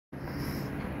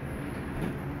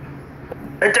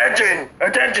Attention!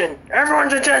 Attention!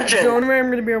 Everyone's attention!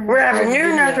 We're having a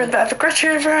new announcement that the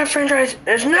Krusty Franchise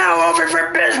is now open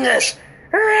for business!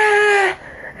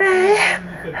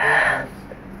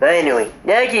 Finally,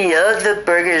 now I can eat all the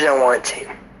burgers I want to.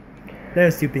 That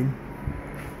was stupid.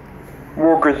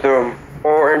 Look at them.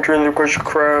 All entering the Krusty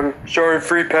Krab, starting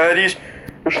free patties.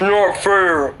 It's not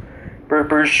fair. But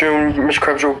pretty soon, Miss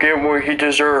Krabs will get what he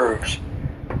deserves.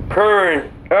 Preparing.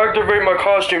 Activate my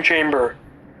costume chamber.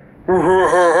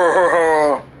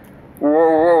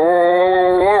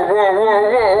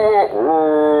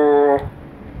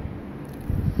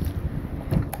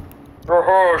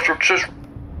 Haha, success.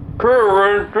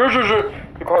 Karen, this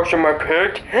isn't the costume I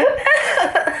picked.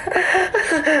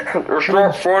 It's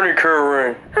not funny,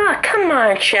 Karen. Ah, come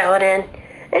on, Sheldon.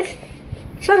 It's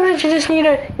sometimes you just need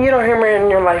a humor in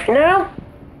your life, you know?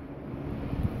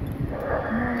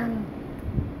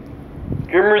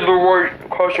 Give me the right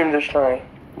costume this time.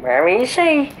 Whatever you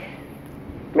say,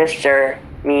 Mr.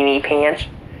 Meanie Pants.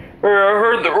 Hey, I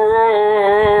heard the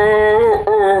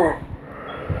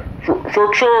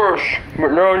success,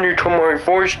 but now I need to turn my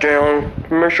voice down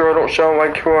to make sure I don't sound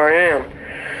like who I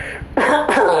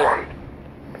am.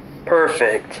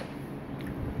 Perfect.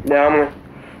 Now I'm gonna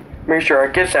make sure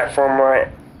I get that form right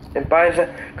and buy the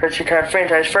Krusty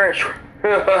Franchise first.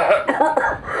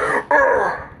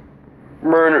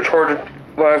 Man, it's hard to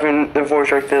laugh in the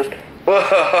voice like this.